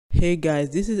Hey guys,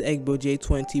 this is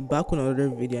EgboJ20 back with another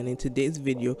video, and in today's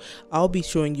video I'll be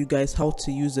showing you guys how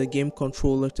to use a game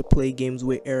controller to play games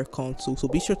with AirConsole. So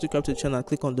be sure to subscribe to the channel and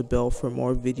click on the bell for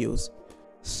more videos.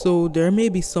 So there may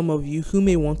be some of you who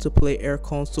may want to play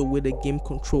AirConsole with a game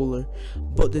controller,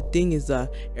 but the thing is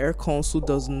that AirConsole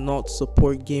does not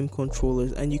support game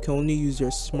controllers and you can only use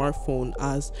your smartphone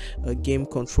as a game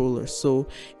controller. So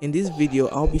in this video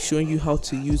I'll be showing you how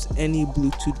to use any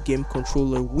Bluetooth game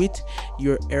controller with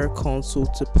your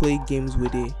AirConsole to play games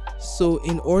with it. So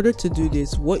in order to do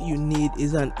this, what you need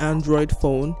is an Android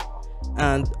phone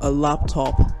and a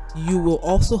laptop. You will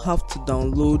also have to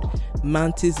download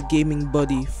Mantis Gaming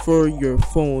Buddy for your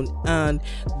phone and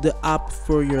the app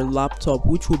for your laptop,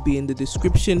 which will be in the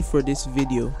description for this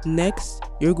video. Next,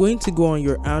 you're going to go on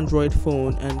your Android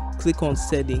phone and click on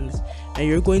settings, and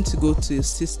you're going to go to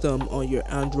system on your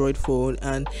Android phone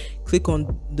and click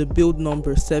on the build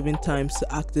number 7 times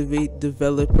to activate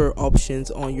developer options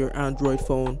on your Android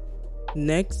phone.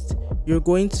 Next, you're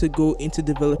going to go into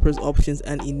developers options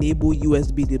and enable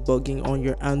USB debugging on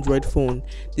your Android phone.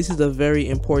 This is a very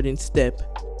important step.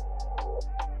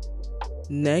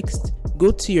 Next,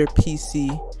 go to your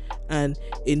PC and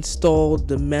install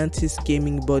the Mantis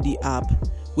Gaming Buddy app,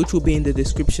 which will be in the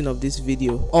description of this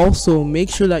video. Also, make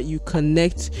sure that you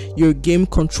connect your game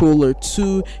controller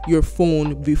to your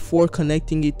phone before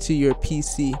connecting it to your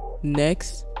PC.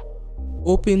 Next,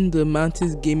 open the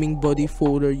Mantis Gaming Buddy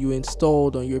folder you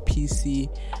installed on your PC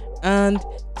and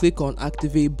click on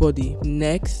Activate Buddy.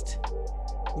 Next,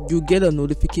 you get a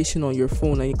notification on your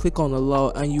phone and you click on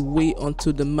Allow, and you wait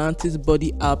until the Mantis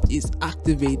Buddy app is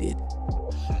activated.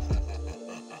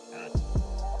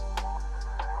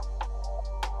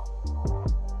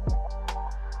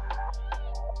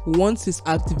 Once it's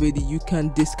activated, you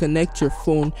can disconnect your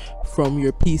phone from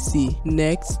your PC.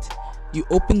 Next, you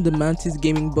open the Mantis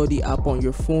Gaming Buddy app on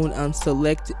your phone and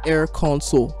select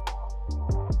AirConsole.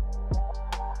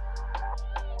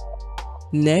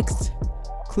 Next,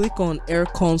 click on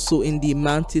AirConsole in the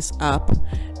Mantis app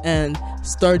and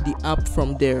start the app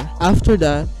from there. After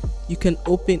that, you can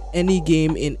open any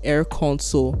game in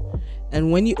AirConsole,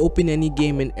 and when you open any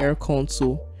game in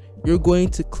AirConsole, you're going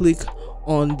to click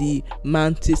on the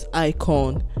Mantis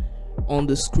icon on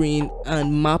the screen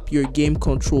and map your game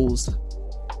controls.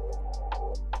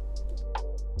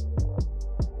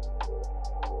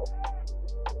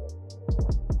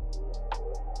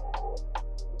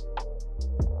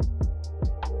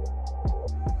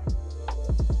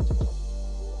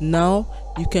 Now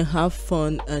you can have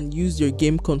fun and use your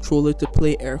game controller to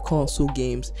play AirConsole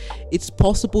games. It's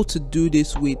possible to do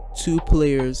this with 2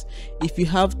 players. If you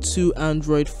have 2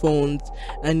 Android phones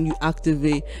and you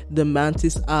activate the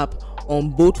Mantis app on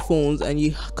both phones and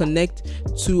you connect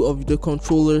 2 of the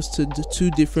controllers to the 2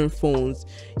 different phones,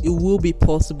 it will be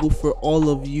possible for all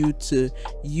of you to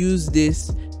use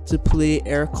this to play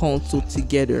AirConsole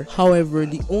together. However,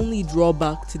 the only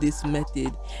drawback to this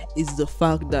method is the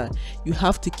fact that you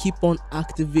have to keep on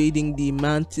activating the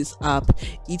Mantis app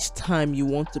each time you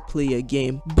want to play a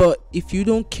game. But if you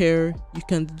don't care, you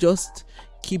can just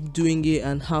keep doing it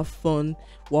and have fun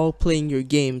while playing your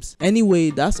games.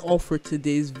 Anyway, that's all for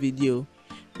today's video.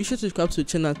 Be sure to subscribe to the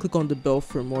channel and click on the bell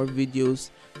for more videos.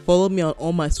 Follow me on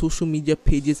all my social media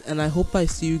pages, and I hope I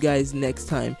see you guys next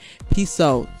time. Peace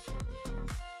out.